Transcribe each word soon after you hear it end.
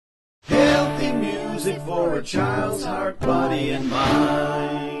music for a child's heart, body, and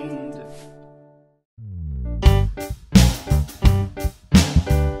mind.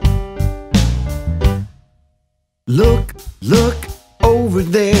 Look, look, over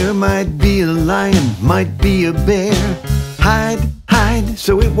there might be a lion, might be a bear. Hide, hide,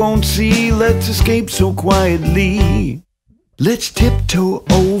 so it won't see, let's escape so quietly. Let's tiptoe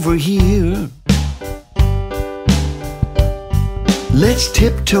over here. Let's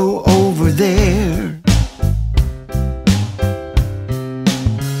tiptoe over there.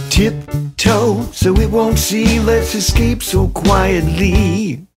 Tiptoe, so it won't see, let's escape so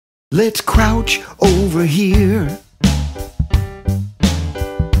quietly. Let's crouch over here.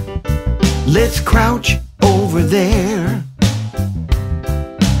 Let's crouch over there.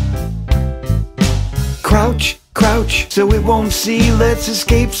 Crouch, crouch, so it won't see, let's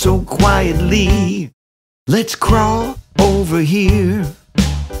escape so quietly. Let's crawl over here.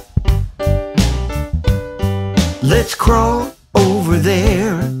 Let's crawl over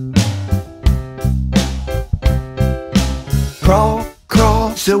there. Crawl,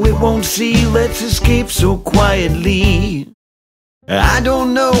 crawl, so it won't see, let's escape so quietly. I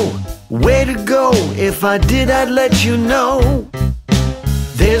don't know where to go, if I did I'd let you know.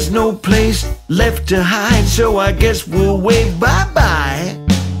 There's no place left to hide, so I guess we'll wave bye-bye.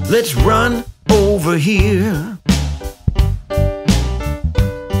 Let's run over here.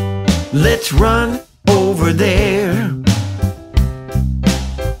 Let's run over there.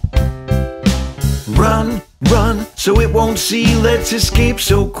 Run, run, so it won't see, let's escape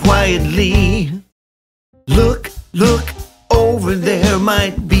so quietly. Look, look, over there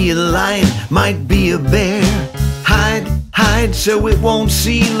might be a lion, might be a bear. Hide, hide, so it won't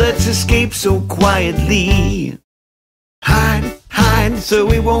see, let's escape so quietly. Hide, hide, so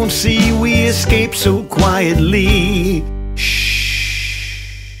it won't see, we escape so quietly. Shh.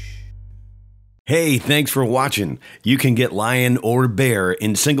 Hey, thanks for watching. You can get Lion or Bear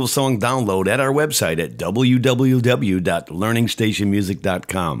in single song download at our website at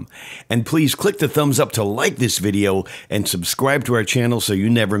www.learningstationmusic.com. And please click the thumbs up to like this video and subscribe to our channel so you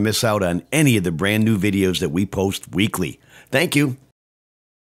never miss out on any of the brand new videos that we post weekly. Thank you.